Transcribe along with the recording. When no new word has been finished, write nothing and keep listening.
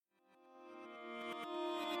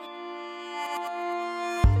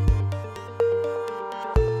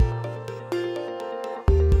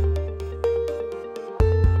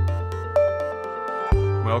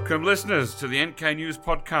Welcome, listeners, to the NK News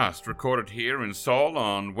podcast, recorded here in Seoul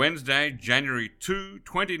on Wednesday, January 2,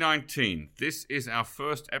 2019. This is our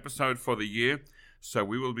first episode for the year, so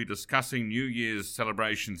we will be discussing New Year's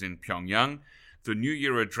celebrations in Pyongyang, the New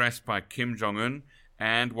Year address by Kim Jong-un,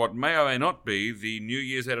 and what may or may not be the New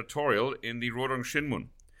Year's editorial in the Rodong Shinmun.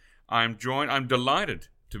 I'm delighted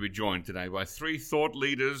to be joined today by three thought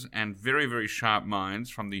leaders and very, very sharp minds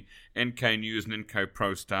from the NK News and NK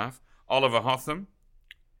Pro staff. Oliver Hotham.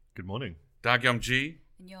 Good morning. Dagyum Ji.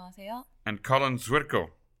 안녕하세요. And Colin Zwirko.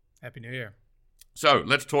 Happy New Year. So,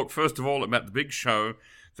 let's talk first of all about the big show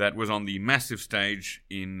that was on the massive stage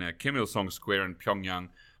in Kim Il-sung Square in Pyongyang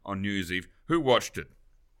on New Year's Eve. Who watched it?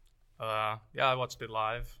 Yeah, I watched it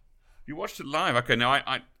live. You watched it live? Okay, now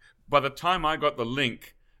I by the time I got the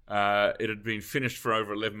link, it had been finished for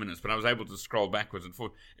over 11 minutes, but I was able to scroll backwards and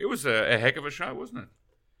forward. It was a heck of a show, wasn't it?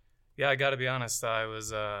 Yeah, I got to be honest. I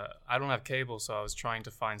don't have cable, so I was trying to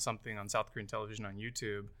find something on South Korean television on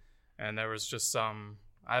YouTube, and there was just some.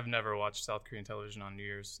 I've never watched South Korean television on New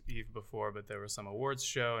Year's Eve before, but there was some awards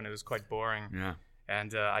show, and it was quite boring. Yeah.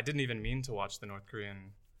 And I didn't even mean to watch the North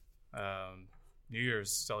Korean New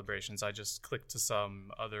Year's celebrations. I just clicked to some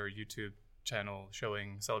other YouTube channel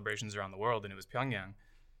showing celebrations around the world, and it was Pyongyang.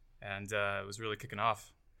 And it was really kicking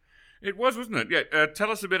off. It was, wasn't it? Yeah. Tell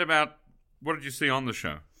us a bit about what did you see on the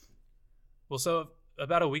show? Well, so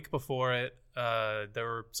about a week before it, there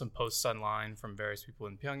were some posts online from various people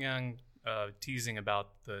in Pyongyang teasing about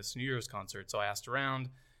this New Year's concert. So I asked around,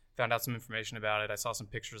 found out some information about it. I saw some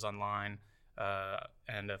pictures online,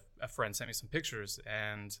 and a friend sent me some pictures.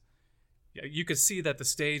 And you could see that the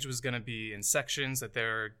stage was going to be in sections, that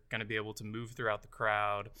they're going to be able to move throughout the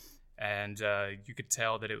crowd. And you could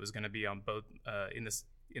tell that it was going to be on both in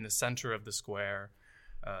the center of the square.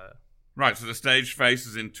 Right, so the stage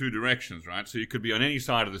faces in two directions, right? So you could be on any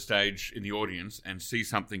side of the stage in the audience and see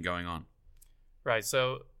something going on. Right,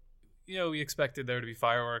 so we expected there to be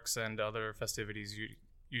fireworks and other festivities.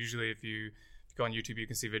 Usually, if you go on YouTube, you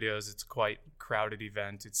can see videos. It's a quite crowded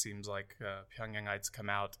event. It seems like Pyongyangites come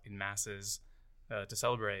out in masses to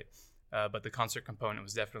celebrate. But the concert component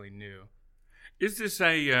was definitely new. Is this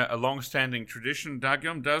a long-standing tradition,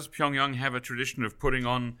 Dagyum? Does Pyongyang have a tradition of putting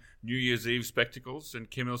on New Year's Eve spectacles in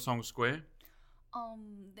Kim Il-sung Square?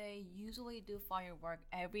 They usually do firework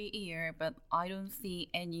every year, but I don't see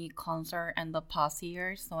any concert in the past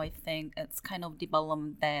year, so I think it's kind of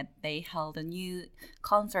development that they held a new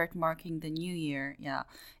concert marking the new year. Yeah,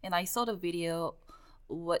 and I saw the video,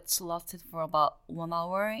 which lasted for about 1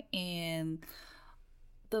 hour, and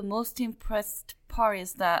the most impressed part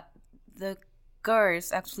is that the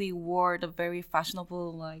girls actually wore the very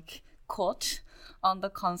fashionable coat on the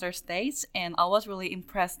concert stage, and I was really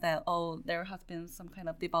impressed that there has been some kind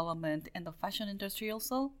of development in the fashion industry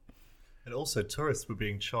also. And also tourists were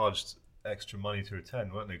being charged extra money to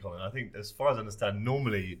attend, weren't they, Colin? I think, as far as I understand,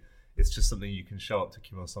 normally it's just something you can show up to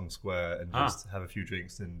Kim Il-sung Square and just have a few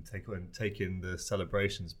drinks and take in the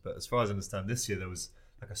celebrations. But as far as I understand, this year there was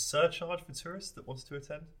a surcharge for tourists that wants to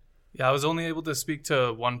attend. Yeah, I was only able to speak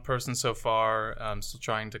to one person so far. I'm still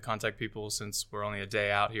trying to contact people since we're only a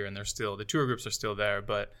day out here, and the tour groups are still there.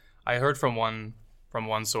 But I heard from one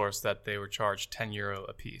source that they were charged €10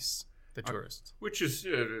 a piece, the tourists. Which is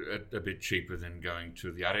a bit cheaper than going to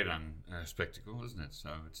the Arirang spectacle, isn't it?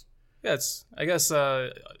 So it's I guess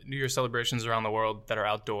New Year celebrations around the world that are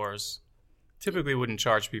outdoors typically wouldn't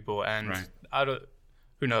charge people, and right.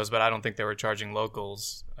 Who knows? But I don't think they were charging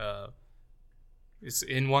locals. It's,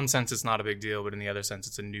 in one sense, it's not a big deal, but in the other sense,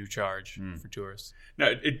 it's a new charge for tourists.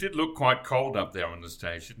 No, it did look quite cold up there on the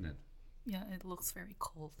stage, didn't it? Yeah, it looks very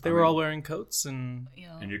cold. They were all wearing coats, and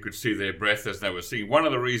you could see their breath as they were singing. One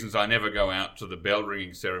of the reasons I never go out to the bell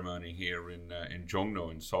ringing ceremony here in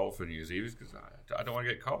Jongno in Seoul for New Year's Eve is because I don't want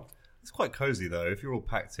to get cold. It's quite cozy though. If you're all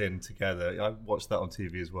packed in together, I watched that on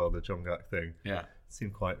TV as well, the Jongak thing. Yeah, it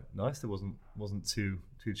seemed quite nice. It wasn't too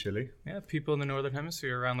chilly. Yeah, people in the northern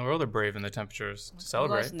hemisphere around the world are braving the temperatures to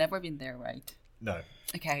celebrate. You guys never been there, right? No.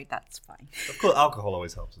 Okay, that's fine. Of course, alcohol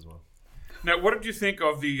always helps as well. Now, what did you think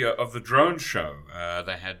of the drone show?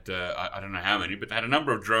 They had I don't know how many, but they had a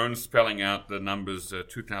number of drones spelling out the numbers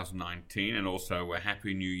 2019 and also a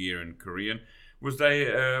Happy New Year in Korean. Were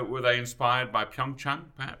they inspired by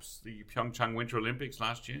Pyeongchang, perhaps the Pyeongchang Winter Olympics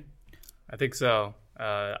last year? I think so.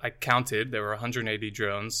 I counted. There were 180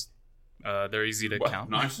 drones. They're easy to count.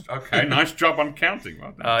 Nice. Okay, nice job on counting.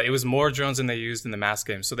 Well, it was more drones than they used in the mass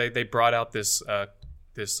games. So they brought out this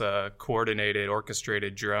coordinated,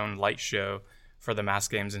 orchestrated drone light show for the mass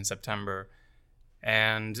games in September.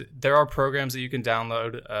 And there are programs that you can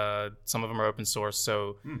download. Some of them are open source.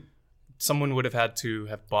 So someone would have had to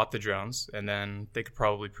have bought the drones, and then they could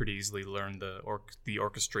probably pretty easily learn the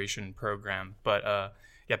orchestration program. But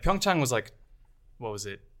yeah, Pyeongchang was like, what was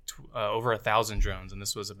it, over 1,000 drones, and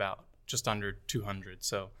this was about just under 200,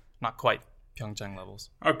 so not quite Pyeongchang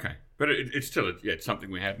levels. Okay, but it's still it's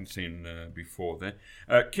something we hadn't seen before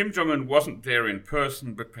there. Kim Jong-un wasn't there in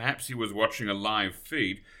person, but perhaps he was watching a live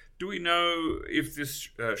feed. Do we know if this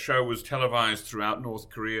show was televised throughout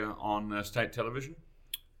North Korea on state television?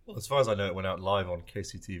 Well, as far as I know, it went out live on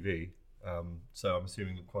KCTV. So I'm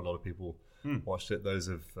assuming that quite a lot of people watched it. Those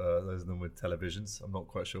of them with televisions. I'm not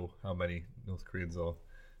quite sure how many North Koreans are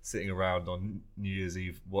sitting around on New Year's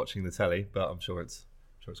Eve watching the telly, but I'm sure it's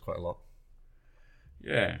quite a lot.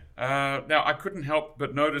 Yeah. Now, I couldn't help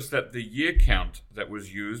but notice that the year count that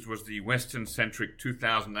was used was the Western-centric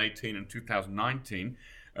 2018 and 2019.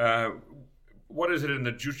 What is it in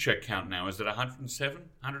the Juche count now? Is it 107,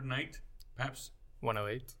 108, perhaps?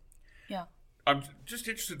 108. Yeah. I'm just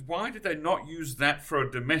interested, why did they not use that for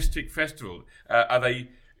a domestic festival?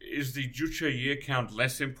 Is the Juche year count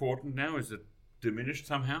less important now? Is it diminished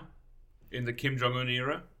somehow in the Kim Jong-un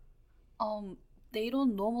era? They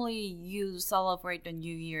don't normally celebrate the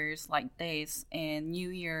New Year's like this, and New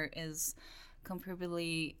Year is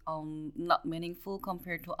comparatively not meaningful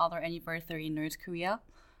compared to other anniversary in North Korea.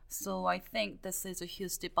 So I think this is a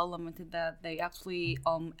huge development that they actually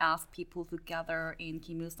ask people to gather in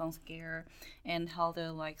Kim Il-sung Square and held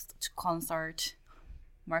a concert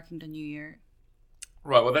marking the New Year.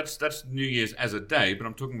 Right. Well, that's New Year's as a day, but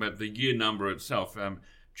I'm talking about the year number itself.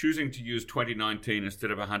 Choosing to use 2019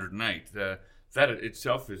 instead of 108. That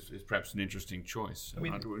itself is perhaps an interesting choice. I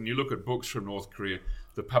mean, when you look at books from North Korea,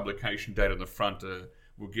 the publication date on the front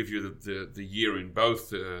will give you the year in both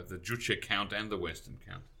the Juche count and the Western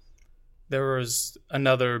count. There was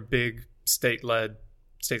another big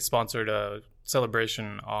state-sponsored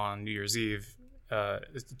celebration on New Year's Eve.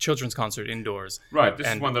 It's a children's concert indoors. Right, this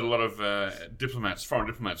is one that a lot of foreign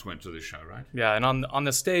diplomats went to this show, right? Yeah, and on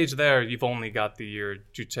the stage there, you've only got the year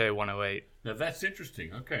Juche 108. Now that's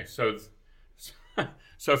interesting. Okay, so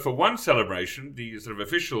for one celebration, the sort of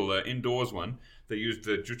official indoors one, they used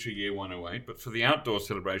the Juche year 108, but for the outdoor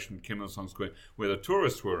celebration in Kim Il-sung Square, where the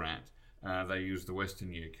tourists were at, they used the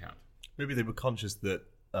Western year count. Maybe they were conscious that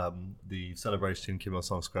the celebration in Kim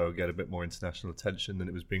Il-sung Square would get a bit more international attention than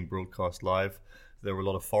it was being broadcast live. There were a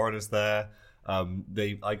lot of foreigners there.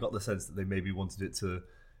 I got the sense that they maybe wanted it to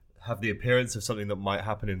have the appearance of something that might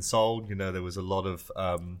happen in Seoul. You know, there was a lot of...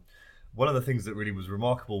 one of the things that really was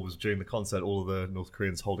remarkable was during the concert, all of the North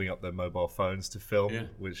Koreans holding up their mobile phones to film,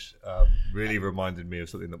 which really reminded me of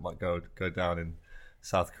something that might go down in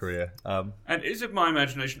South Korea. And is it my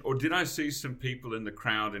imagination, or did I see some people in the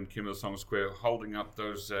crowd in Kim Il-sung Square holding up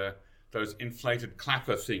those inflated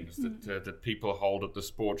clapper things that people hold at the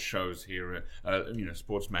sports shows here,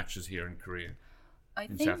 sports matches here in Korea? I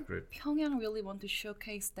think Pyongyang really want to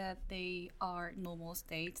showcase that they are normal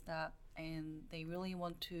states and they really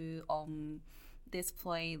want to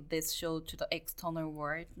display this show to the external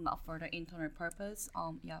world, not for the internal purpose.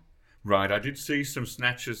 Right, I did see some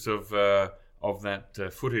snatches of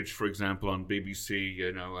that footage, for example, on BBC.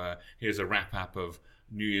 Here's a wrap up of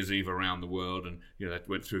New Year's Eve around the world, and that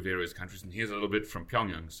went through various countries. And here's a little bit from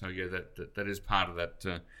Pyongyang. So that is part of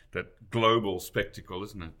that global spectacle,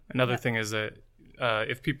 isn't it? Another thing is that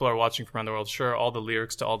if people are watching from around the world, sure, all the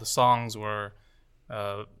lyrics to all the songs were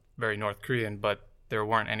very North Korean, but they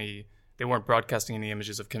weren't broadcasting any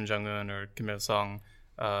images of Kim Jong-un or Kim Il-sung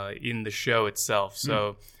in the show itself.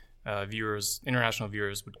 So international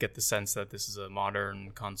viewers would get the sense that this is a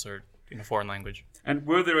modern concert in a foreign language. And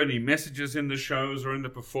were there any messages in the shows or in the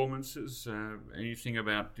performances? Anything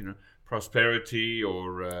about prosperity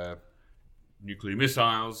or nuclear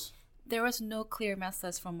missiles? There was no clear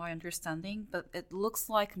message from my understanding, but it looks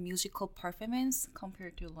like musical performance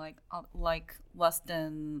compared to like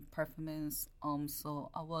Western performance.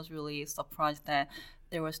 So I was really surprised that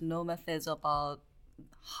there was no message about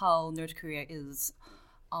how North Korea is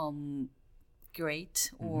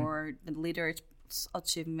great or the leader's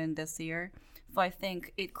achievement this year. So I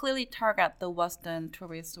think it clearly targets the Western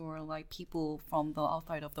tourists or like people from the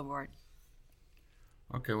outside of the world.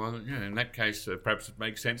 Okay, well, in that case, perhaps it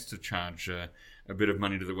makes sense to charge a bit of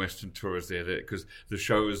money to the Western tourists there because the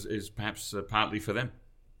show is perhaps partly for them.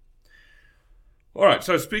 All right,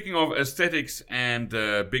 so speaking of aesthetics and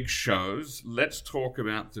big shows, let's talk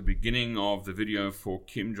about the beginning of the video for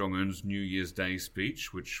Kim Jong-un's New Year's Day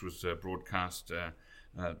speech, which was broadcast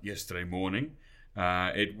yesterday morning.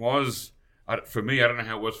 It was, for me, I don't know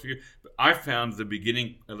how it was for you, but I found the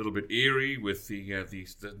beginning a little bit eerie with the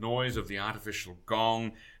noise of the artificial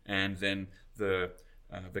gong and then the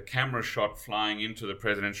the camera shot flying into the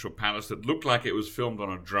presidential palace that looked like it was filmed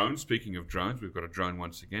on a drone. Speaking of drones, we've got a drone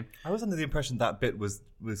once again. I was under the impression that bit was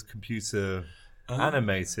computer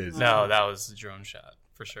animated. No, that was a drone shot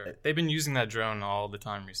for sure. They've been using that drone all the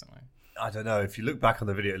time recently. I don't know. If you look back on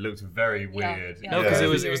the video, it looked very weird. Yeah. No, because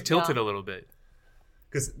it was tilted a little bit.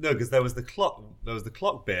 Because there was the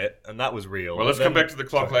clock bit, and that was real. Well, let's come back to the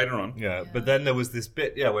clock later on. Yeah, but then there was this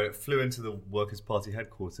bit, where it flew into the Workers' Party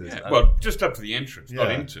headquarters. Yeah, well, just up to the entrance,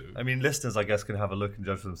 not into. I mean, listeners, I guess, can have a look and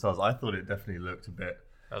judge for themselves. I thought it definitely looked a bit.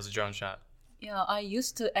 That was a drone shot. Yeah, I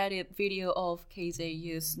used to edit video of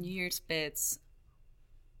KJU's New Year's bits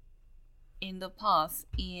in the past,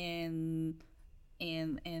 and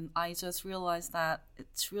I just realized that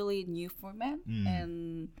it's really new format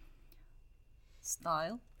and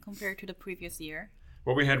style compared to the previous year.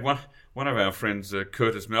 Well, we had one of our friends,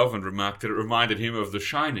 Curtis Melvin, remarked that it reminded him of The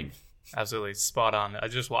Shining. Absolutely spot on.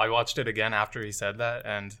 I watched it again after he said that,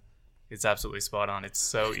 and it's absolutely spot on. It's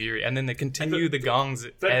so eerie, and then they continue the gongs.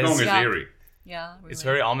 That gong is eerie. Yeah, really. It's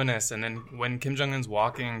very ominous. And then when Kim Jong Un's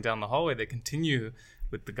walking down the hallway, they continue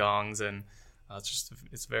with the gongs, and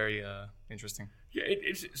it's very interesting. Yeah,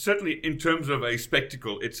 it's certainly in terms of a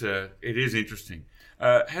spectacle, it is interesting.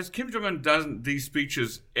 Has Kim Jong Un done these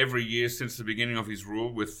speeches every year since the beginning of his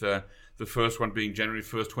rule, with the first one being January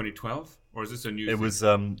 1st, 2012, or is this a new? It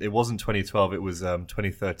thing? It wasn't 2012. It was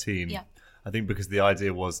 2013. Yeah. I think because the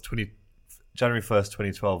idea was January 1st,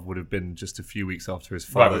 2012 would have been just a few weeks after his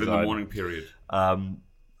father within died. the mourning period.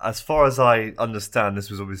 As far as I understand, this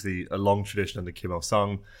was obviously a long tradition under Kim Il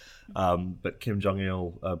Sung, but Kim Jong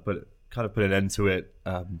Il put an end to it.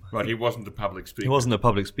 Right, he wasn't a public speaker. He wasn't a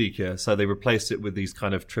public speaker, so they replaced it with these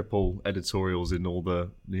kind of triple editorials in all the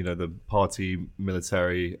the party,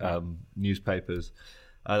 military newspapers.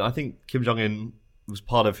 And I think Kim Jong Un was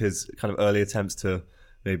part of his kind of early attempts to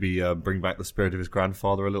maybe bring back the spirit of his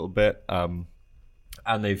grandfather a little bit. And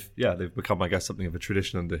they've become, I guess, something of a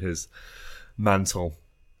tradition under his mantle.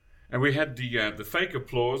 And we had the fake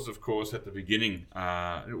applause, of course, at the beginning.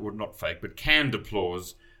 Well, not fake, but canned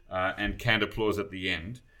applause. And canned applause at the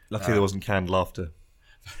end. Luckily, there wasn't canned laughter.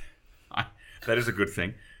 That is a good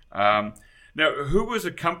thing. Now, who was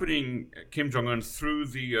accompanying Kim Jong Un through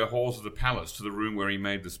the halls of the palace to the room where he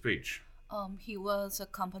made the speech? He was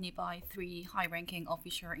accompanied by 3 high-ranking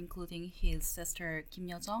officers, including his sister Kim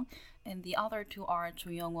Yo-jong, and the other 2 are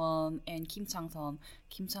Cho Young-won and Kim Chang-son.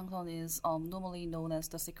 Kim Chang-son is normally known as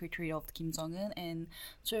the secretary of Kim Jong-un, and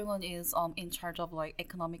Cho Young-won is in charge of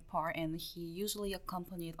economic part, and he usually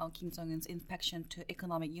accompanied Kim Jong-un's inspection to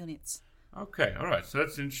economic units. Okay, all right. So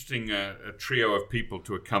that's an interesting a trio of people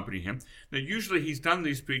to accompany him. Now, usually he's done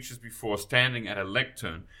these speeches before standing at a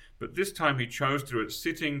lectern, but this time he chose to do it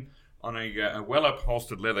sitting on a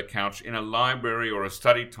well-upholstered leather couch in a library or a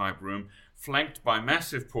study-type room, flanked by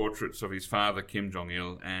massive portraits of his father Kim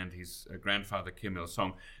Jong-il and his grandfather Kim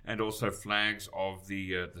Il-sung, and also flags of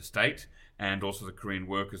the state and also the Korean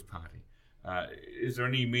Workers' Party. Is there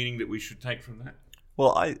any meaning that we should take from that?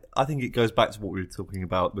 Well, I think it goes back to what we were talking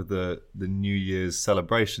about with the New Year's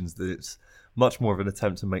celebrations, that it's much more of an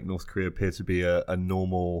attempt to make North Korea appear to be a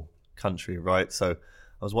normal country, right? So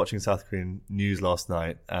I was watching South Korean news last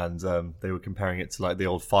night, and they were comparing it to the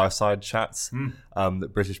old fireside chats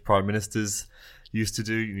that British prime ministers used to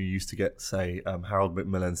do. You used to get, say, Harold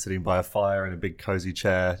Macmillan sitting by a fire in a big cozy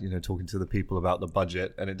chair, talking to the people about the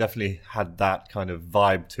budget, and it definitely had that kind of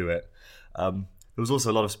vibe to it. There was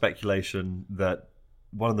also a lot of speculation that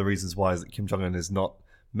one of the reasons why is that Kim Jong-un is not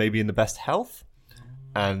maybe in the best health,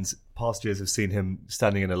 and past years have seen him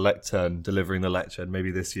standing in a lectern delivering the lecture, and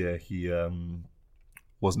maybe this year he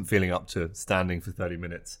wasn't feeling up to standing for 30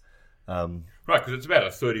 minutes. Right, because it's about a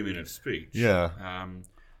 30-minute speech. Yeah.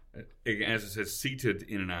 As I said, seated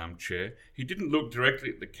in an armchair. He didn't look directly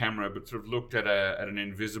at the camera, but sort of looked at an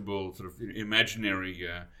invisible, sort of imaginary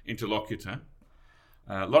interlocutor.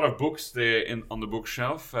 A lot of books there on the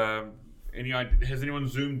bookshelf. Has anyone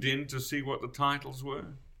zoomed in to see what the titles were?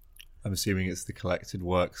 I'm assuming it's the collected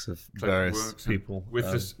works of various people.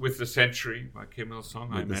 With the Century by Kim Il-sung.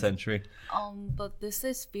 With the Century. But this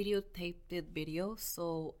is videotaped video,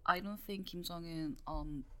 so I don't think Kim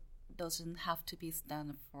Jong-un doesn't have to be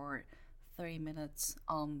stand for 30 minutes.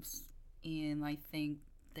 And I think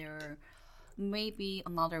there may be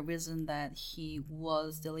another reason that he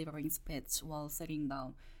was delivering speech while sitting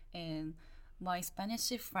down. And my Spanish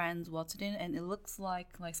friends watched it, and it looks like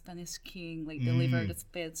Spanish king delivered the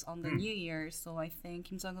speech on the New Year. So I think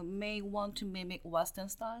Kim Jong-un may want to mimic Western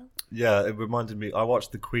style. Yeah, it reminded me. I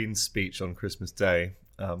watched the Queen's speech on Christmas Day,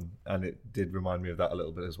 and it did remind me of that a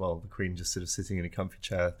little bit as well. The Queen just sort of sitting in a comfy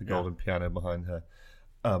chair, the golden piano behind her.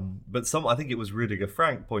 But I think it was Rudiger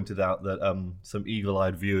Frank pointed out that some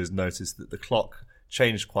eagle-eyed viewers noticed that the clock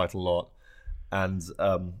changed quite a lot, and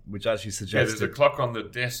which actually suggested there's a clock on the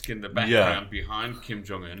desk in the background behind Kim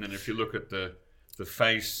Jong-un, and if you look at the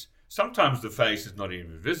face, sometimes the face is not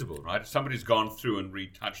even visible, right? Somebody's gone through and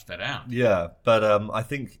retouched that out. Yeah, but I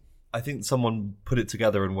think someone put it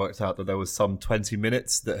together and worked out that there was some 20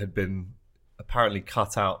 minutes that had been apparently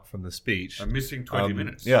cut out from the speech. A missing 20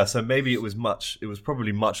 minutes. Yeah, so maybe it was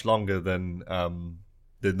probably much longer than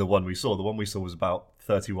the one we saw. The one we saw was about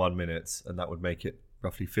 31 minutes, and that would make it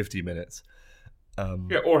roughly 50 minutes.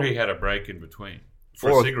 Or he had a break in between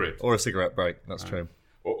for a cigarette. Or a cigarette break, that's true.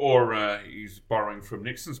 Or he's borrowing from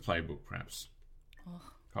Nixon's playbook, perhaps.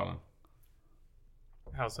 Colin.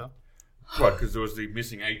 How so? What? Because there was the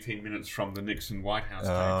missing 18 minutes from the Nixon White House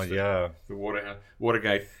tapes. The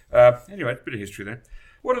Watergate. Anyway, a bit of history there.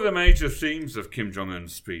 What are the major themes of Kim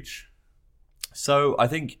Jong-un's speech? So I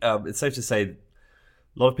think it's safe to say a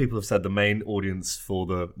lot of people have said the main audience for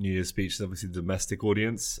the New Year's speech is obviously the domestic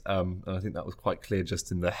audience. And I think that was quite clear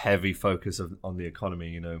just in the heavy focus on the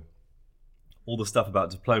economy, All the stuff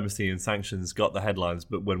about diplomacy and sanctions got the headlines,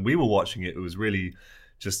 but when we were watching it, it was really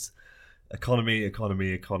just economy,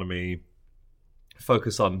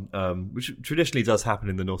 focus on, which traditionally does happen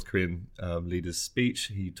in the North Korean leader's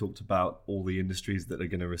speech. He talked about all the industries that are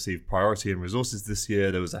going to receive priority and resources this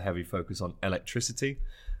year. There was a heavy focus on electricity,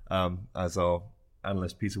 as our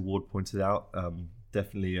analyst Peter Ward pointed out.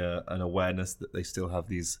 Definitely an awareness that they still have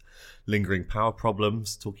these lingering power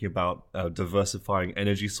problems, talking about diversifying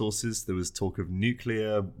energy sources. There was talk of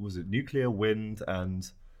nuclear, wind,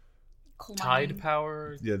 and tide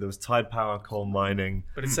power. Yeah, there was tide power, coal mining.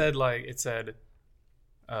 But it said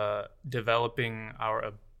developing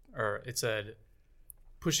it said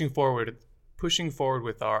pushing forward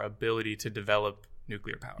with our ability to develop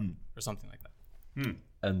nuclear power or something like that.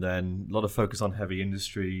 And then a lot of focus on heavy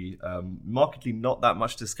industry. Markedly not that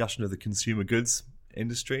much discussion of the consumer goods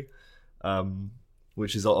industry,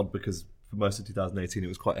 which is odd because for most of 2018 it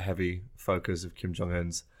was quite a heavy focus of Kim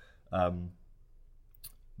Jong-un's.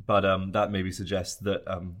 But that maybe suggests that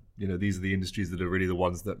these are the industries that are really the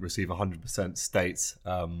ones that receive 100% state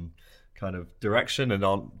kind of direction and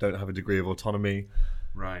don't have a degree of autonomy.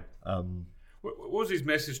 Right. What was his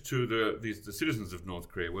message to the citizens of North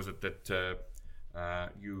Korea? Was it that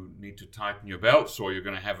you need to tighten your belts, or you're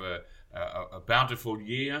going to have a bountiful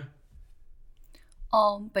year?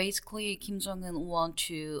 Basically, Kim Jong-un want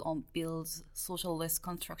to build socialist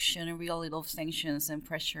construction, reality of sanctions and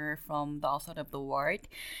pressure from the outside of the world.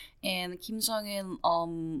 And Kim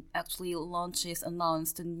Jong-un actually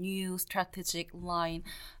announced a new strategic line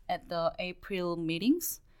at the April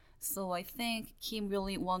meetings. So I think Kim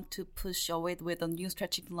really want to push ahead with a new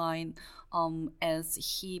strategic line, as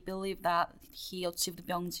he believed that he achieved the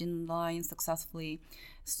Myeongjin line successfully.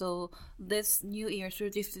 So this New Year,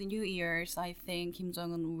 through these New Years, I think Kim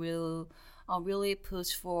Jong-un will really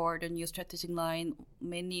push for the new strategic line,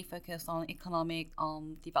 mainly focus on economic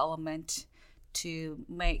development to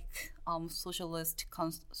make socialist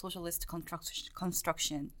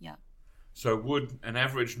construction. Yeah. So would an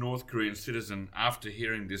average North Korean citizen, after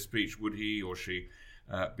hearing this speech, would he or she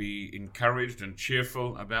be encouraged and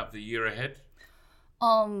cheerful about the year ahead?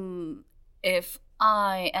 If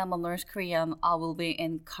I am a North Korean, I will be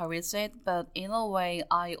encouraged. But in a way,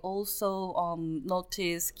 I also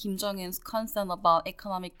notice Kim Jong-un's concern about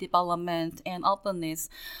economic development and openness.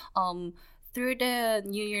 Through the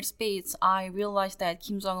New Year's speech, I realized that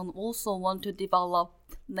Kim Jong-un also wants to develop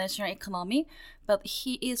national economy, but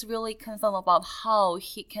he is really concerned about how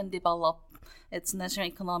he can develop its national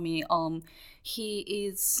economy.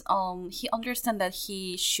 He understands that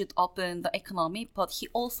he should open the economy, but he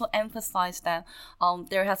also emphasized that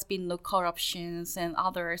there has been no corruptions and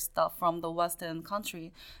other stuff from the Western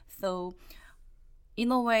country. So,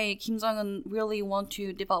 in a way, Kim Jong-un really want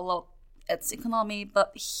to develop its economy,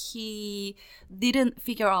 but he couldn't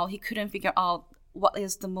figure out what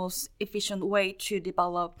is the most efficient way to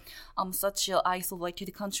develop such an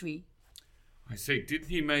isolated country. I see. Did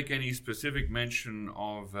he make any specific mention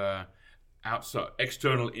of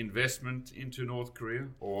external investment into North Korea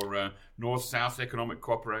or North-South economic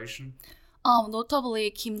cooperation? Notably,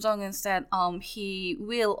 Kim Jong-un said he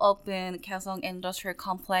will open Kaesong Industrial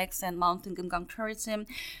Complex and Mountain Gyeongang Tourism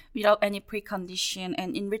without any precondition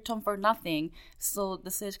and in return for nothing. So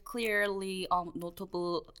this is clearly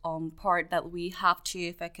notable part that we have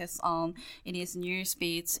to focus on in his New Year's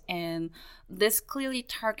speech, and this clearly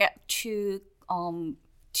target to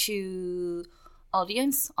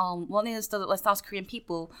audience. One is the South Korean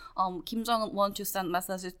people. Kim Jong-un want to send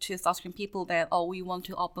messages to South Korean people that we want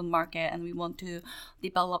to open market and we want to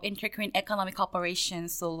develop inter-Korean economic cooperation.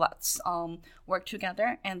 So let's work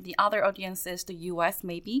together. And the other audience is the U.S.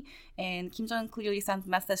 maybe. And Kim Jong-un clearly sent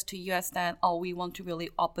message to U.S. that we want to really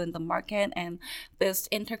open the market and boost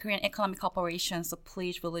inter-Korean economic cooperation. So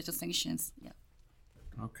please religious sanctions. Yeah.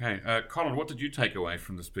 Okay, Colin, what did you take away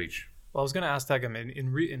from the speech? Well, I was going to ask Daegum,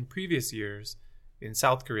 in previous years in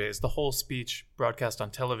South Korea, is the whole speech broadcast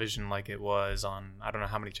on television like it was on, I don't know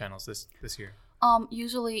how many channels this year?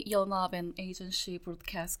 Usually Yonhap and agency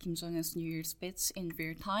broadcast Kim Jong-un's New Year's speech in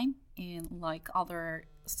real time, and like other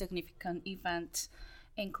significant events,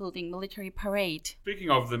 including military parade.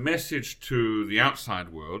 Speaking of the message to the outside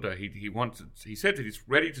world, he said that he's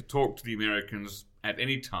ready to talk to the Americans at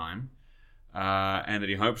any time. And that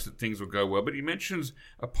he hopes that things will go well. But he mentions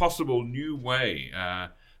a possible new way, a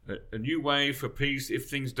new way for peace if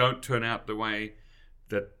things don't turn out the way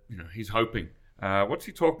that he's hoping. What's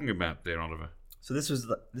he talking about there, Oliver? So this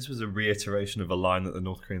was a reiteration of a line that the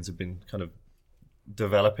North Koreans have been kind of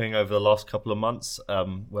developing over the last couple of months,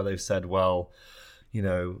 where they've said, well,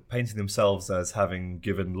 painting themselves as having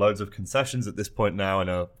given loads of concessions at this point now and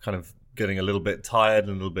are kind of getting a little bit tired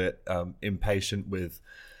and a little bit impatient with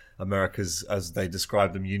America's, as they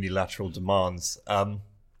describe them, unilateral demands.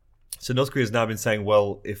 So North Korea has now been saying,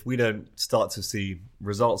 well, if we don't start to see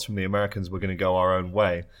results from the Americans, we're going to go our own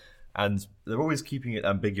way. And they're always keeping it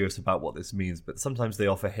ambiguous about what this means, but sometimes they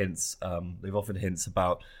offer hints. They've offered hints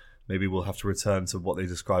about maybe we'll have to return to what they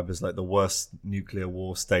describe as like the worst nuclear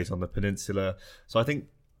war state on the peninsula. So I think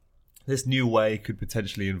this new way could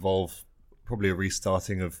potentially involve probably a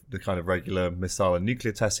restarting of the kind of regular missile and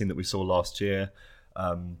nuclear testing that we saw last year.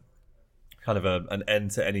 Kind of an end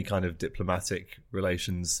to any kind of diplomatic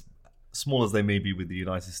relations, small as they may be with the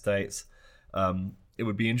United States. It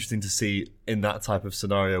would be interesting to see in that type of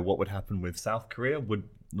scenario what would happen with South Korea. Would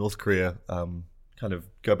North Korea kind of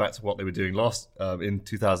go back to what they were doing in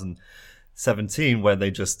 2017, where they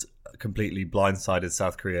just completely blindsided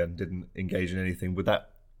South Korea and didn't engage in anything? Would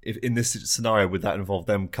that, if in this scenario, would that involve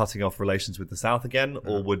them cutting off relations with the South again,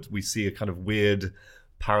 or would we see a kind of weird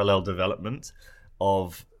parallel development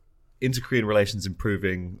of inter-Korean relations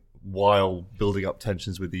improving while building up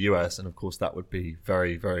tensions with the US? And of course that would be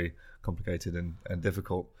very, very complicated and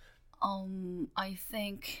difficult. I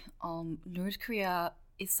think North Korea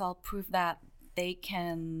itself proved that they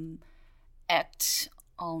can act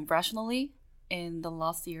rationally in the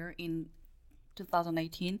last year in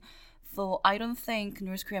 2018. So I don't think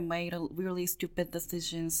North Korea made really stupid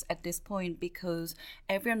decisions at this point, because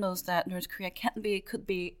everyone knows that North Korea could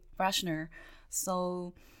be rational.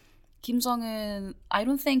 So Kim Jong-un, I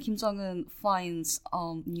don't think Kim Jong-un finds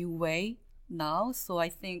a new way now. So I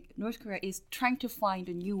think North Korea is trying to find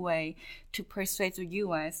a new way to persuade the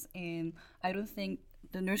U.S. And I don't think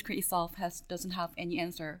the North Korea itself doesn't have any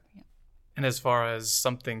answer. Yeah. And as far as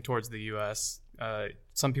something towards the U.S.,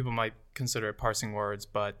 some people might consider it parsing words,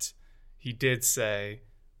 but he did say,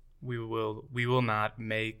 "We will not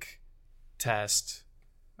make, test."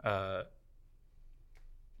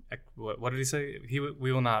 What did he say?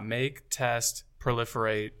 We will not make, test,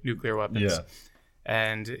 proliferate nuclear weapons. Yeah.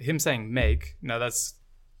 And him saying make, now that's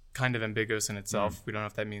kind of ambiguous in itself. We don't know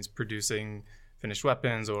if that means producing finished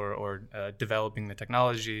weapons or developing the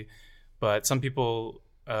technology. But some people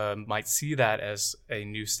might see that as a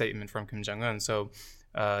new statement from Kim Jong-un. So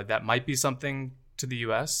that might be something to the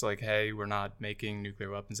U.S., like, hey, we're not making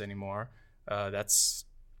nuclear weapons anymore.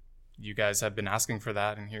 You guys have been asking for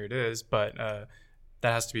that, and here it is. But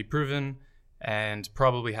that has to be proven and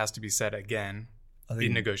probably has to be said again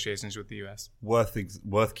in negotiations with the U.S. Worth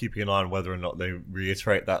keeping an eye on whether or not they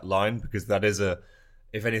reiterate that line, because that is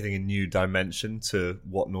if anything, a new dimension to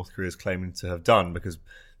what North Korea is claiming to have done. Because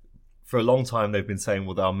for a long time they've been saying,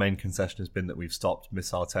 well, our main concession has been that we've stopped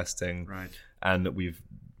missile testing, right, and that we've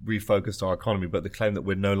refocused our economy. But the claim that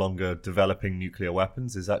we're no longer developing nuclear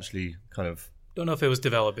weapons is actually kind of... Don't know if it was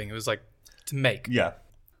developing. It was like to make. Yeah.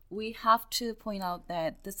 We have to point out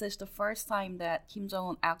that this is the first time that Kim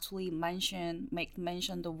Jong-un actually make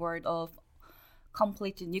mention the word of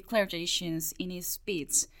complete nuclearizations in his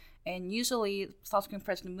speech. And usually, South Korean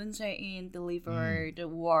President Moon Jae-in delivered the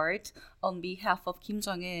word on behalf of Kim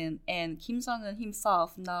Jong-un, and Kim Jong-un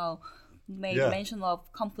himself now made mention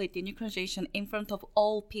of complete denuclearization in front of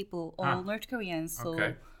all people, all North Koreans.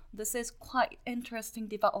 So this is quite interesting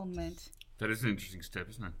development. That is an interesting step,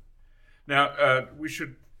 isn't it? Now,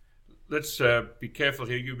 let's be careful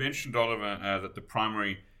here. You mentioned, Oliver, that the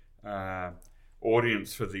primary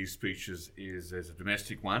audience for these speeches is a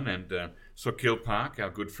domestic one, and Sokil Park, our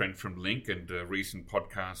good friend from Link and recent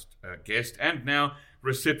podcast guest, and now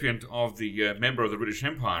recipient of the Member of the British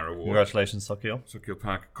Empire Award. Congratulations, Sokil. Sokil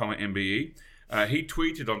Park, MBE. He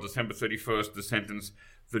tweeted on December 31st the sentence,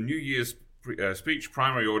 "The New Year's speech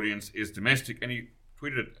primary audience is domestic," and he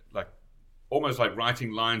tweeted it like almost like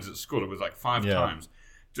writing lines at school. It was like 5 times,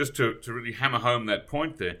 just to really hammer home that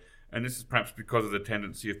point there. And this is perhaps because of the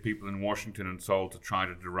tendency of people in Washington and Seoul to try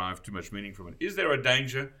to derive too much meaning from it. Is there a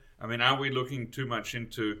danger? I mean, are we looking too much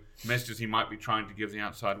into messages he might be trying to give the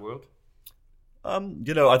outside world? I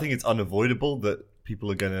think it's unavoidable that people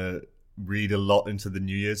are going to read a lot into the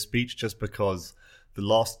New Year's speech, just because the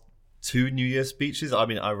last 2 New Year's speeches, I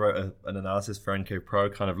mean, I wrote an analysis for NK Pro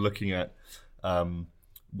kind of looking at,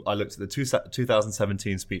 I looked at the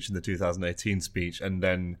 2017 speech and the 2018 speech and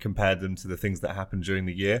then compared them to the things that happened during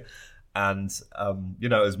the year. And,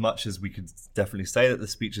 as much as we could definitely say that the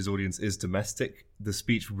speech's audience is domestic, the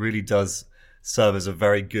speech really does serve as a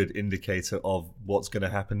very good indicator of what's going to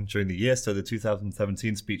happen during the year. So the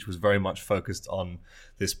 2017 speech was very much focused on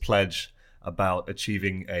this pledge about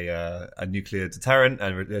achieving a nuclear deterrent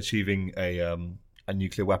and achieving a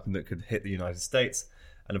nuclear weapon that could hit the United States.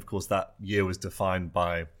 And of course, that year was defined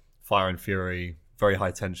by fire and fury, very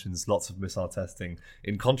high tensions, lots of missile testing.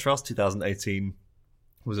 In contrast, 2018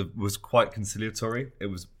 was quite conciliatory. It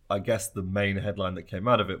was, I guess, the main headline that came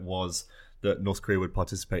out of it was that North Korea would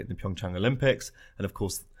participate in the Pyeongchang Olympics. And of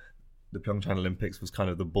course, the Pyeongchang Olympics was kind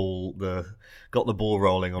of got the ball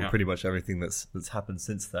rolling on pretty much everything that's happened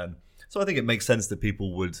since then. So I think it makes sense that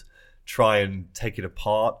people would try and take it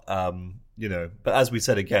apart, But as we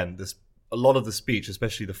said again, a lot of the speech,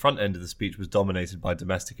 especially the front end of the speech, was dominated by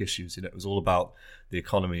domestic issues. It was all about the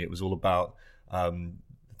economy. It was all about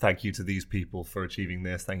thank you to these people for achieving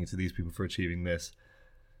this. Thank you to these people for achieving this.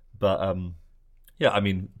 But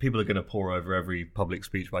people are going to pore over every public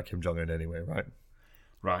speech by Kim Jong-un anyway, right?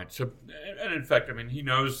 Right. So, and in fact, I mean, he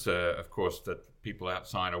knows, of course, that people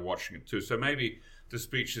outside are watching it too. So maybe the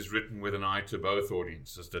speech is written with an eye to both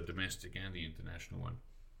audiences, the domestic and the international one.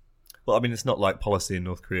 Well, I mean, it's not like policy in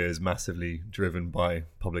North Korea is massively driven by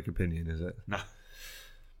public opinion, is it? No.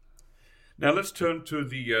 Now let's turn to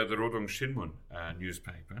the Rodong Sinmun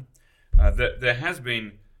newspaper. There has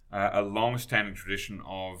been a long-standing tradition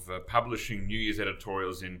of publishing New Year's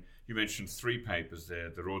editorials in, you mentioned 3 papers there,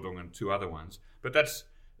 the Rodong and 2 other ones, but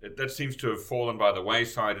that seems to have fallen by the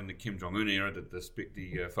wayside in the Kim Jong-un era, that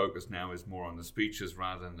the focus now is more on the speeches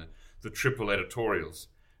rather than the triple editorials.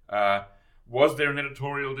 Was there an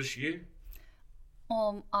editorial this year?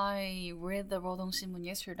 I read the Rodong Sinmun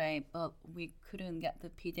yesterday, but we couldn't get the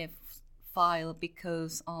PDF file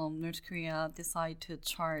because North Korea decided to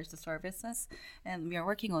charge the services, and we are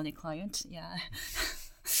working on a client. Yeah.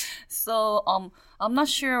 So I'm not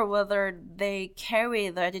sure whether they carry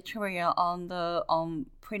the editorial on the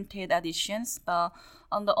printed editions, but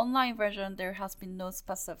on the online version there has been no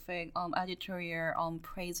specific editorial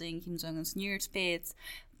praising Kim Jong-un's New Year's speech.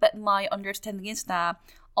 But my understanding is that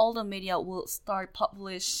all the media will start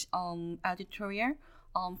publish editorial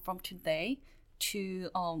from today to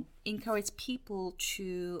encourage people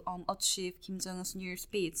to achieve Kim Jong-un's New Year's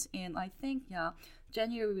speech. And I think,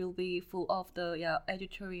 January will be full of the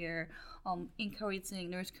editorial encouraging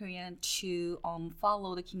North Korean to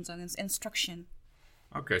follow the Kim Jong-un's instruction.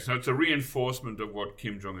 Okay, so it's a reinforcement of what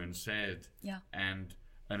Kim Jong-un said, and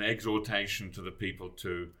an exhortation to the people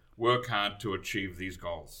to work hard to achieve these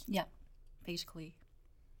goals. Yeah, basically.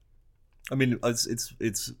 I mean,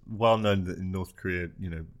 it's well known that in North Korea,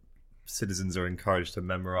 citizens are encouraged to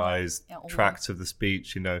memorize tracts of the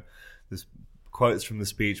speech. There's quotes from the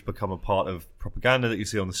speech become a part of propaganda that you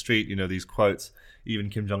see on the street. These quotes, even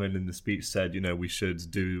Kim Jong-un in the speech said, we should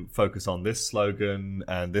focus on this slogan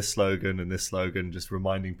and this slogan and this slogan, just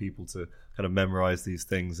reminding people to kind of memorize these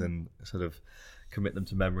things and sort of commit them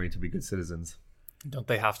to memory to be good citizens. Don't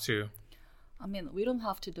they have to? I mean, we don't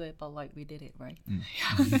have to do it, but we did it, right?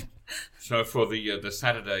 So for the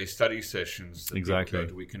Saturday study sessions,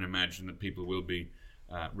 exactly, we can imagine that people will be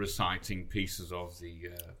reciting pieces of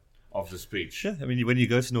the speech. Yeah, I mean, when you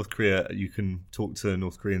go to North Korea, you can talk to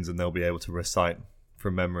North Koreans, and they'll be able to recite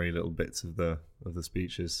from memory little bits of the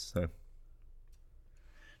speeches. So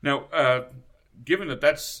now, given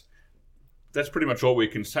that's pretty much all we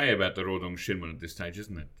can say about the Rodong Sinmun at this stage,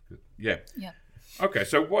 isn't it? Yeah. Yeah. Okay,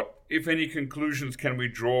 so what, if any, conclusions can we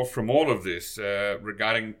draw from all of this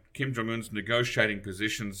regarding Kim Jong-un's negotiating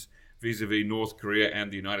positions vis-a-vis North Korea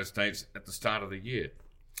and the United States at the start of the year?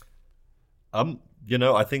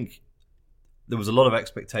 I think there was a lot of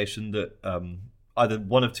expectation that either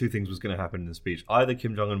one of 2 things was going to happen in the speech. Either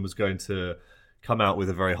Kim Jong-un was going to come out with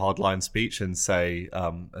a very hardline speech and say,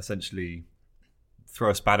 essentially, throw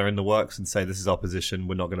a spanner in the works and say, this is our position,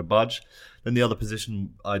 we're not going to budge. Then the other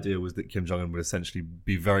position idea was that Kim Jong-un would essentially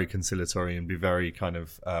be very conciliatory and be very kind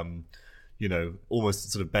of,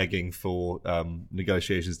 almost sort of begging for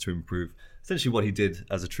negotiations to improve. Essentially what he did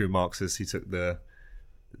as a true Marxist, he took the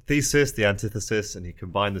thesis, the antithesis, and he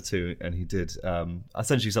combined the two, and he did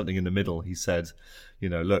essentially something in the middle. He said,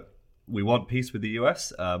 look, we want peace with the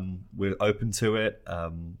US. We're open to it.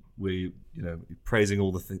 We, praising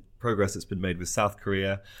all the progress that's been made with South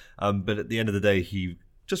Korea. But at the end of the day, he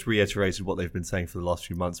just reiterated what they've been saying for the last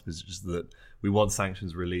few months, which is that we want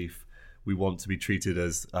sanctions relief. We want to be treated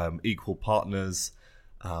as equal partners.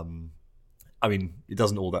 It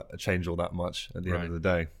doesn't change all that much at the end of the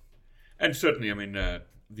day. And certainly,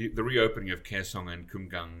 the reopening of Kaesong and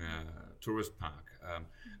Kumgang Tourist Park,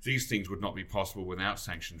 these things would not be possible without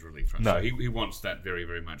sanctions relief. Right? No. So he wants that very,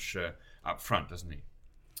 very much up front, doesn't he?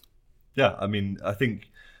 Yeah, I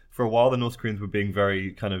think for a while the North Koreans were being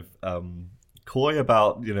very kind of coy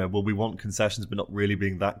about, we want concessions, but not really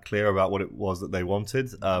being that clear about what it was that they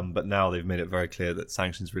wanted. But now they've made it very clear that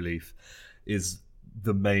sanctions relief is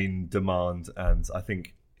the main demand. And I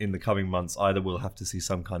think in the coming months, either we'll have to see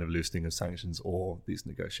some kind of loosening of sanctions or these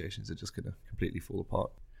negotiations are just going to completely fall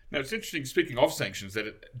apart. Now, it's interesting, speaking of sanctions,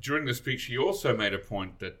 that during the speech he also made a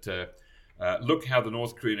point that look how the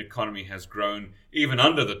North Korean economy has grown even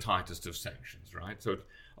under the tightest of sanctions, right? So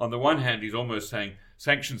on the one hand, he's almost saying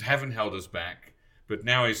sanctions haven't held us back, but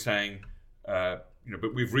now he's saying,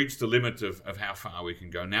 but we've reached the limit of how far we can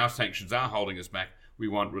go. Now sanctions are holding us back. We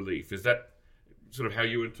want relief. Is that sort of how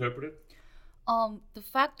you interpret it? The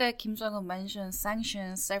fact that Kim Jong-un mentioned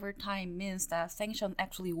sanctions several times means that sanctions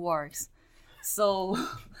actually works. So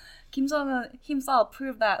Kim Jong-un himself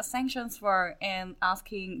proved that sanctions work and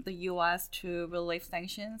asking the U.S. to relieve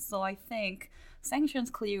sanctions. So I think sanctions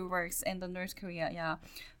clearly works in the North Korea, yeah.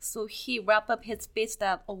 So he wrapped up his speech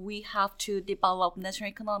that we have to develop national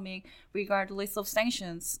economy regardless of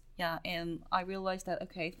sanctions, yeah. And I realized that,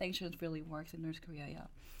 okay, sanctions really works in North Korea, yeah.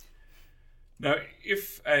 Now,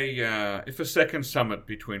 if a second summit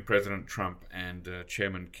between President Trump and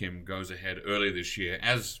Chairman Kim goes ahead early this year,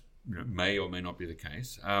 as may or may not be the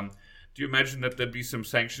case, do you imagine that there'd be some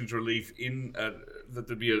sanctions relief that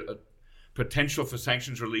there'd be a potential for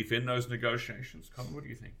sanctions relief in those negotiations? Colin, what do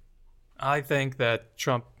you think? I think that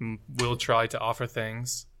Trump will try to offer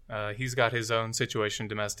things. He's got his own situation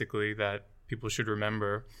domestically that people should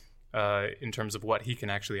remember in terms of what he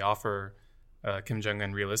can actually offer Kim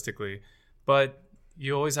Jong-un realistically. But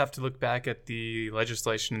you always have to look back at the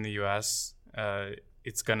legislation in the U.S.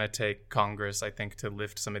 It's going to take Congress, I think, to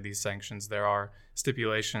lift some of these sanctions. There are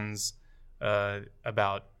stipulations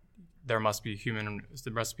about there must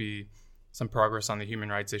be some progress on the human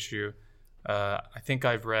rights issue. I think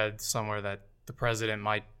I've read somewhere that the president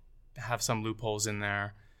might have some loopholes in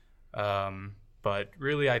there. But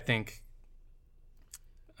really, I think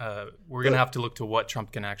we're going to have to look to what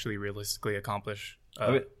Trump can actually realistically accomplish.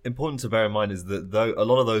 Important to bear in mind is that though a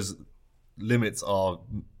lot of those limits are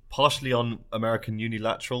partially on American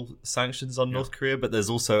unilateral sanctions on North Korea, but there's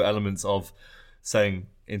also elements of saying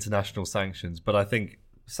international sanctions. But I think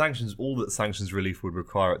all that sanctions relief would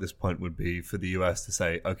require at this point would be for the US to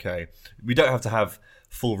say, okay, we don't have to have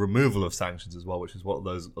full removal of sanctions as well, which is what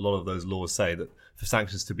a lot of those laws say, that for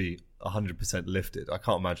sanctions to be 100% lifted. I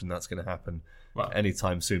can't imagine that's going to happen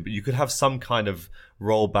anytime soon. But you could have some kind of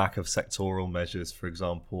rollback of sectoral measures, for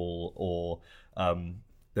example, or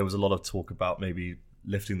there was a lot of talk about maybe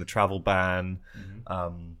lifting the travel ban,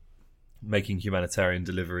 making humanitarian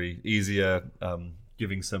delivery easier,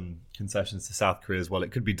 giving some concessions to South Korea as well.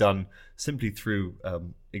 It could be done simply through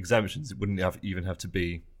exemptions. It wouldn't even have to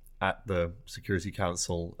be at the Security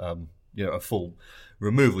Council, a full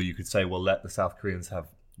removal. You could say, well, let the South Koreans have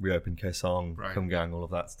reopened Kaesong, Kumgang, all of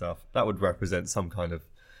that stuff. That would represent some kind of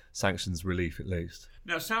sanctions relief at least.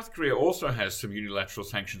 Now, South Korea also has some unilateral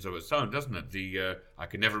sanctions of its own, doesn't it? The I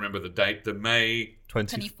can never remember the date, the May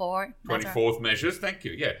 24th measures. Thank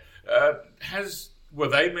you, yeah. Were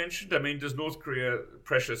they mentioned? I mean, does North Korea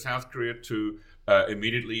pressure South Korea to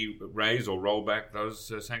immediately raise or roll back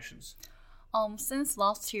those sanctions? Since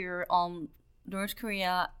last year, North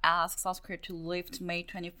Korea asked South Korea to lift May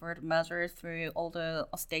 24th measures through all the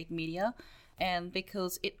state media, and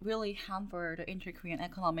because it really hampered the inter-Korean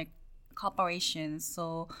economic cooperation.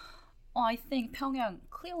 So I think Pyongyang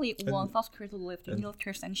clearly wants South Korea to lift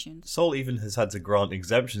military sanctions. Seoul even has had to grant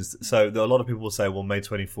exemptions. So a lot of people will say, well, May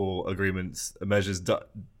 24 measures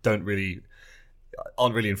aren't really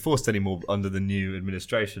enforced anymore under the new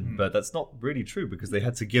administration. But that's not really true, because they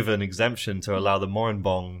had to give an exemption to allow the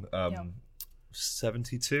Moranbong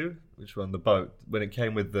 72. Which one? The boat when it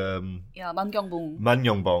came with the 만경봉.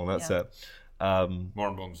 Manyongbong. That's Yeah. it.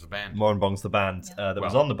 Moranbong's the band. Moranbong's the band that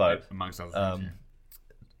was on the boat. amongst other things.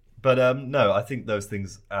 But no, I think those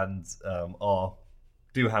things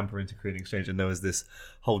do hamper inter-Korean exchange. And there was this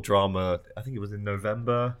whole drama. I think it was in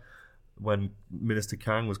November when Minister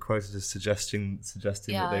Kang was quoted as suggesting that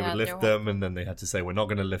they would lift them, and then they had to say we're not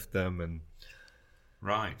going to lift them. And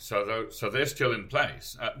Right. So they're still in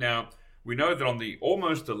place. Now we know that on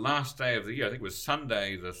almost the last day of the year, I think it was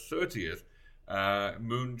Sunday the 30th,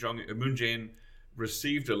 Moon Jae-in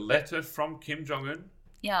received a letter from Kim Jong-un.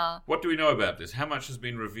 Yeah. What do we know about this? How much has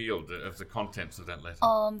been revealed of the contents of that letter?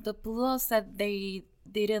 The Blue House said they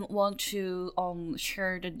didn't want to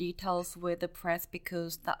share the details with the press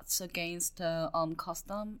because that's against the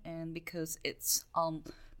custom, and because it's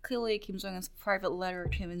clearly Kim Jong-un's private letter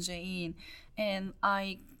to Moon Jae-in. And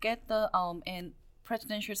I get and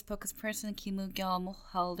presidential spokesperson Kim Woo-kyum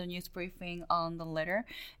held a news briefing on the letter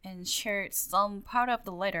and shared some part of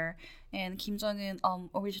the letter. And Kim Jong-un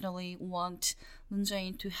originally want Moon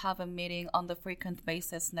Jae-in to have a meeting on the frequent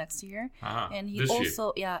basis next year. And he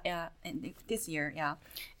also this year,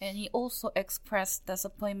 and he also expressed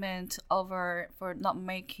disappointment for not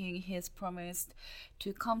making his promise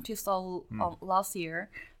to come to Seoul last year.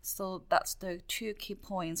 So that's the two key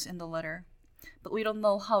points in the letter, but we don't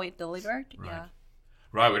know how it delivered. Right.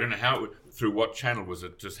 Right, we don't know through what channel was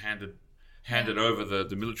it just handed over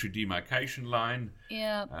the military demarcation line?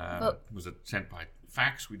 Yeah, but was it sent by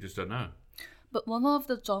fax? We just don't know. But one of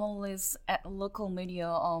the journalists at local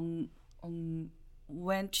media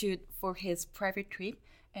went for his private trip,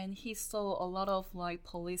 and he saw a lot of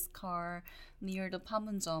police car near the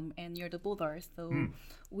Panmunjom and near the border. So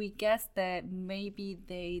we guess that maybe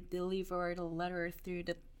they delivered a letter through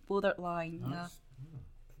the borderline.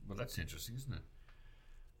 Well, that's interesting, isn't it?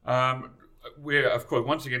 We're, of course,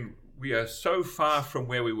 once again, we are so far from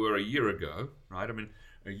where we were a year ago, right? I mean,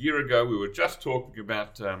 a year ago we were just talking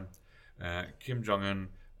about Kim Jong-un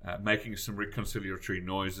making some reconciliatory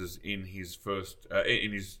noises in his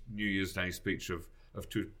in his New Year's Day speech of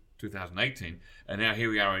 2018, and now here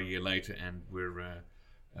we are a year later, and we're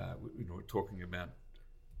talking about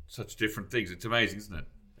such different things. It's amazing, isn't it,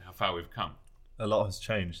 how far we've come? A lot has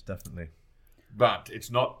changed, definitely. But it's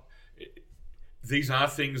not. These are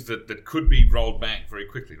things that could be rolled back very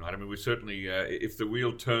quickly, right? I mean, we certainly, if the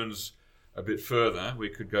wheel turns a bit further, we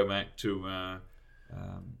could go back to,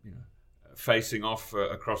 facing off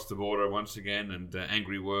across the border once again, and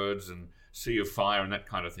angry words and sea of fire and that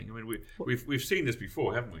kind of thing. I mean, we've seen this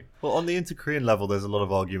before, haven't we? Well, on the inter-Korean level, there's a lot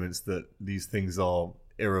of arguments that these things are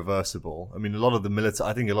irreversible. I mean, a lot of the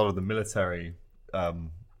military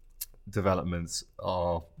developments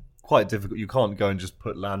are quite difficult. You can't go and just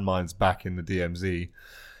put landmines back in the DMZ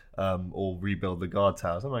or rebuild the guard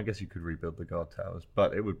towers. I mean, I guess you could rebuild the guard towers,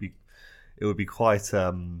 but it would be quite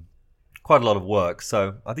a lot of work.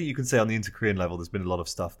 So I think you can say on the inter-Korean level, there's been a lot of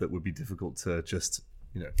stuff that would be difficult to just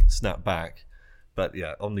snap back. But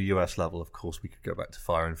yeah, on the US level, of course, we could go back to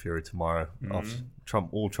fire and fury tomorrow.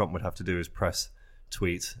 All Trump would have to do is press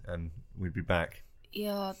tweet, and we'd be back.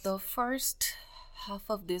 Yeah, the first half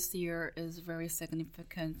of this year is very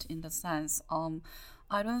significant in the sense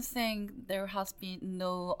I don't think there has been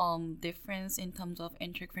no difference in terms of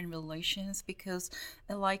inter-Korean relations, because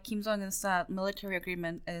like Kim Jong-un said, military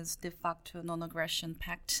agreement is de facto non-aggression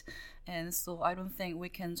pact, and so I don't think we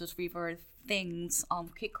can just revert things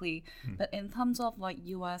quickly. But in terms of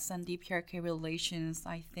US and DPRK relations,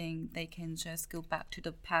 I think they can just go back to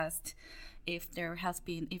the past if there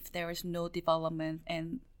is no development,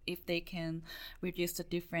 and if they can reduce the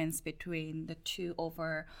difference between the two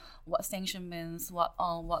over what sanction means, what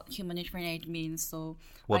humanitarian aid means. So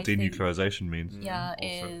what denuclearization means. Yeah,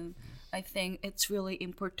 and I think it's really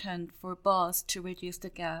important for both to reduce the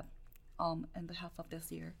gap in the half of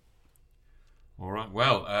this year. All right.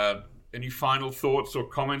 Well, any final thoughts or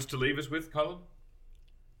comments to leave us with, Colin?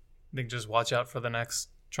 I think just watch out for the next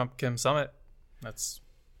Trump-Kim summit.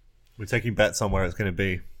 We're taking bets on where it's going to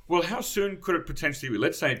be. Well, how soon could it potentially be?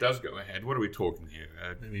 Let's say it does go ahead. What are we talking here?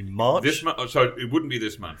 Maybe March? This month? So it wouldn't be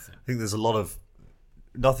this month then? I think there's a lot of...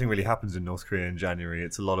 Nothing really happens in North Korea in January.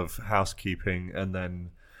 It's a lot of housekeeping, and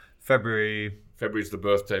then February... February's the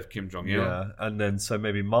birthday of Kim Jong-il. Yeah, and then so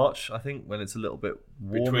maybe March, I think, when it's a little bit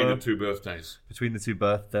warmer. Between the two birthdays. Between the two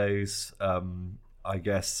birthdays. I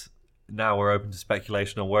guess now we're open to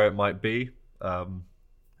speculation on where it might be.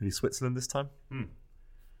 Maybe Switzerland this time?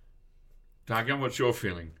 Dagan, what's your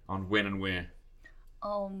feeling on when and where?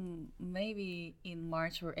 Maybe in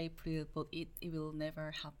March or April, but it will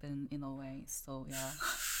never happen in a way. So yeah.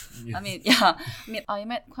 I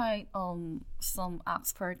met quite some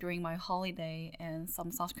experts during my holiday, and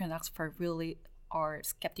some South Korean experts really are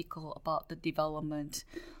skeptical about the development.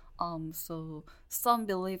 So some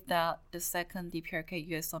believe that the second DPRK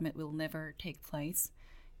US summit will never take place,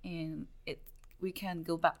 and we can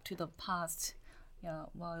go back to the past. Yeah,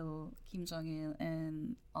 while Kim Jong-un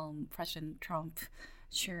and President Trump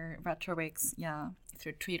share rhetorics,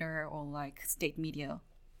 through Twitter or like state media.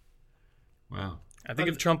 Wow. I think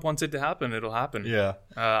if Trump wants it to happen, it'll happen. Yeah.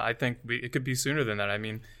 I think it could be sooner than that. I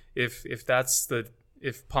mean, if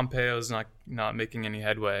Pompeo's not making any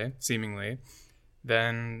headway, seemingly,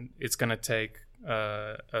 then it's going to take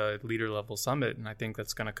a leader level summit, and I think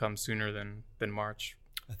that's going to come sooner than March.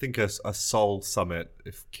 I think a Seoul summit,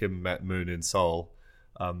 if Kim met Moon in Seoul,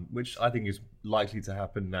 which I think is likely to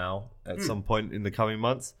happen now at some point in the coming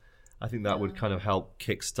months, I think that would kind of help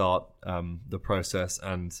kickstart the process.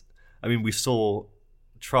 And I mean, we saw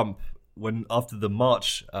Trump after the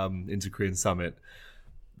March Inter-Korean summit,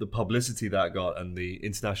 the publicity that got and the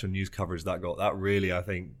international news coverage that got, that really, I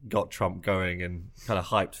think, got Trump going and kind of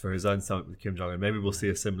hyped for his own summit with Kim Jong-un. Maybe we'll see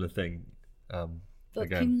a similar thing But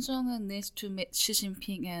again. Kim Jong-un needs to meet Xi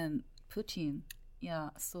Jinping and Putin. Yeah,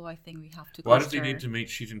 so I think we have to. Why does he need to meet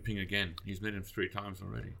Xi Jinping again? He's met him 3 times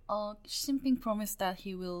already. Xi Jinping promised that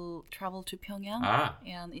he will travel to Pyongyang,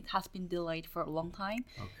 and it has been delayed for a long time.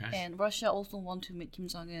 Okay. And Russia also want to meet Kim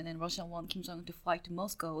Jong-un, and Russia want Kim Jong-un to fly to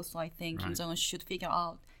Moscow. So I think Kim Jong-un should figure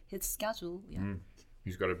out his schedule. Yeah.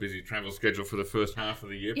 He's got a busy travel schedule for the first half of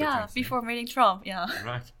the year. Yeah, before meeting Trump. Yeah.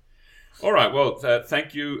 Right. All right. Well,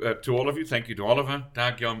 thank you to all of you. Thank you to Oliver,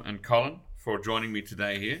 Dagyom, and Colin for joining me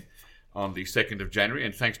today here on the 2nd of January.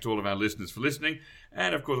 And thanks to all of our listeners for listening.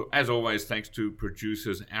 And, of course, as always, thanks to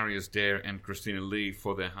producers Arias Dare and Christina Lee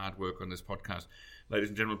for their hard work on this podcast. Ladies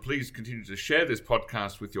and gentlemen, please continue to share this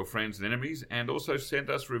podcast with your friends and enemies, and also send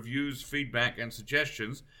us reviews, feedback, and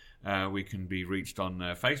suggestions. We can be reached on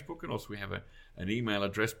Facebook, and also we have an email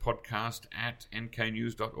address,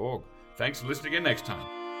 podcast@nknews.org. Thanks, and listen again next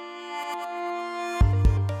time.